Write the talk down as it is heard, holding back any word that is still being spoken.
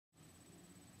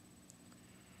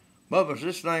Bubba, is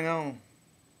this thing on?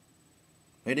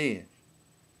 It is.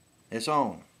 It's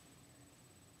on.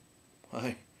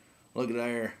 Hey, look at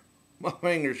there. My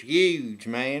finger's huge,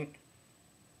 man.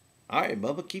 Alright,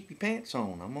 Bubba, keep your pants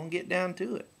on. I'm going to get down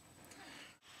to it.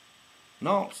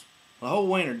 Nalts, the whole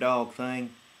winter dog thing,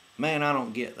 man, I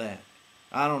don't get that.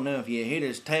 I don't know if you hit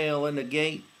his tail in the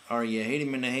gate or you hit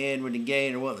him in the head with the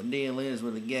gate or what the deal is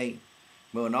with the gate.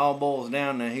 But it all boils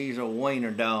down to he's a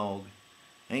wiener dog.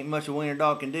 Ain't much a wiener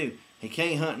dog can do. He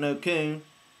can't hunt no coon.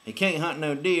 He can't hunt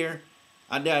no deer.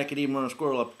 I doubt he could even run a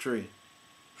squirrel up a tree.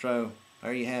 So,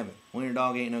 there you have it. Wiener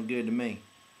dog ain't no good to me.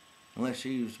 Unless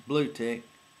you use blue tick.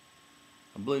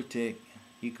 A blue tick,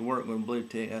 you can work with a blue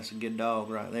tick. That's a good dog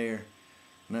right there.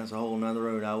 And that's a whole nother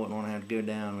road I wouldn't want to have to go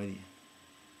down with you.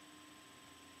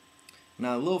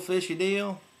 Now, the little fishy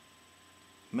deal,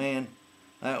 man,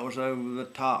 that was over the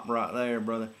top right there,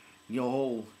 brother. Your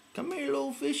whole, come here,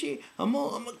 little fishy. I'm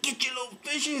gonna get you, little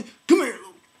fishy. Come here,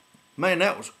 little. Man,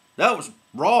 that was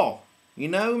raw. You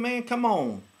know, man, come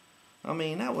on. I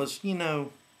mean, that was, you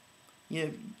know,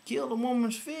 you killed a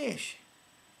woman's fish.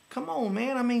 Come on,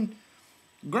 man. I mean,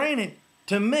 granted,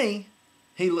 to me,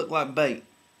 he looked like bait.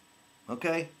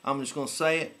 Okay? I'm just going to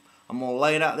say it. I'm going to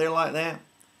lay it out there like that.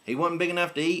 He wasn't big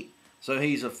enough to eat, so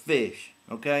he's a fish.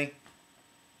 Okay?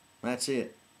 That's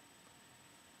it.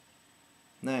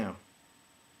 Now,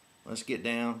 let's get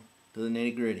down to the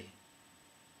nitty-gritty.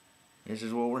 This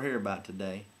is what we're here about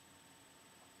today.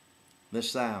 The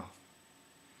South.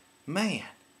 Man,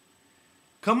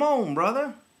 come on,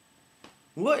 brother.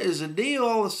 What is the deal?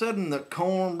 All of a sudden, the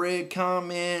cornbread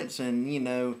comments, and, you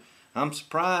know, I'm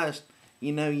surprised,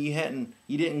 you know, you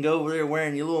didn't go over there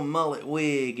wearing your little mullet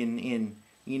wig and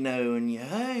you know, and you,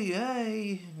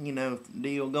 hey, you know,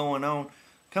 deal going on.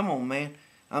 Come on, man.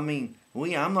 I mean,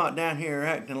 I'm not down here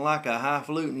acting like a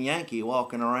highfalutin Yankee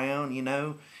walking around, you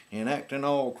know, and acting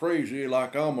all crazy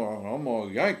like I'm a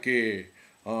Yankee,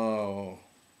 or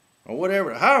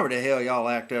whatever, however the hell y'all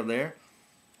act up there.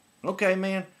 Okay,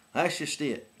 man, that's just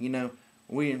it. You know,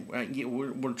 we're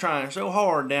trying so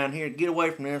hard down here to get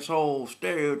away from this whole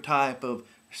stereotype of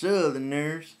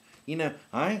Southerners. You know,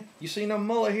 you see no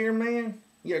mullet here, man?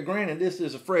 Yeah, granted, this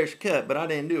is a fresh cut, but I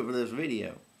didn't do it for this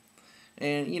video.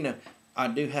 And, you know, I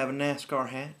do have a NASCAR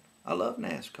hat. I love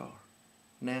NASCAR.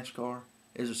 NASCAR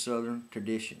is a Southern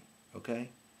tradition, okay?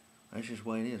 That's just the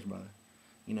way it is, brother.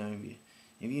 You know,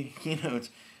 if you know,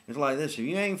 it's like this. If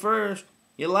you ain't first,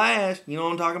 you're last. You know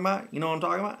what I'm talking about? You know what I'm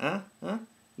talking about? Huh?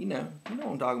 You know what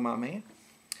I'm talking about, man.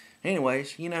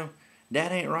 Anyways, you know,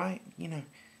 that ain't right. You know,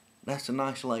 that's a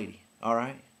nice lady, all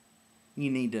right?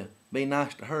 You need to be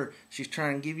nice to her. She's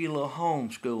trying to give you a little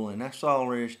homeschooling. That's all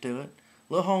there is to it.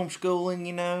 A little homeschooling,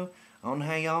 you know. I don't know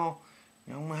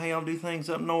how y'all do things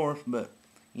up north, but,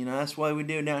 you know, that's the way we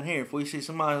do it down here. If we see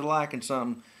somebody liking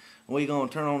something, we're going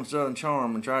to turn on the Southern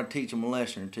charm and try to teach them a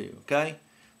lesson or two, okay?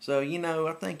 So, you know,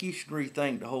 I think you should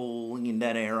rethink the whole, you know,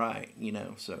 that ain't right, you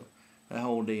know, so that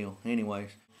whole deal. Anyways,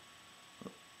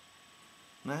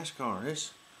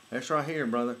 NASCAR, that's right here,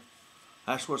 brother.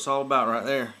 That's what it's all about right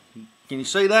there. Can you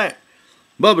see that?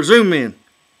 Bubba, zoom in.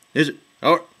 Is it?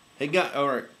 All right. All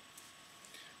right.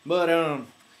 But,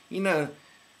 you know,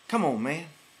 come on, man.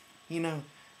 You know,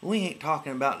 we ain't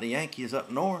talking about the Yankees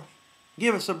up north.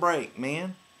 Give us a break,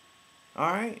 man.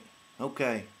 All right?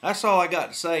 Okay. That's all I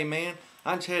got to say, man.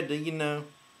 I just had to, you know,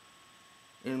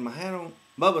 is my hat on?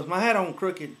 Bubba's my hat on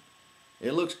crooked?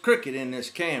 It looks crooked in this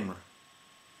camera.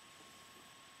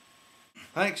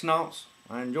 Thanks, Nalts.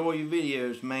 I enjoy your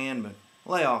videos, man, but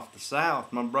lay off the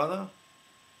South, my brother.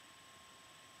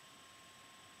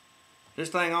 This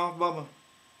thing off, Bubba?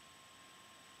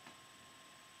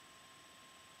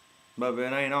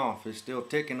 Bubba, it ain't off. It's still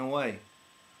ticking away.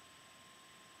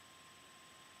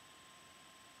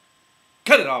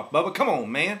 Cut it off, Bubba. Come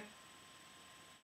on, man.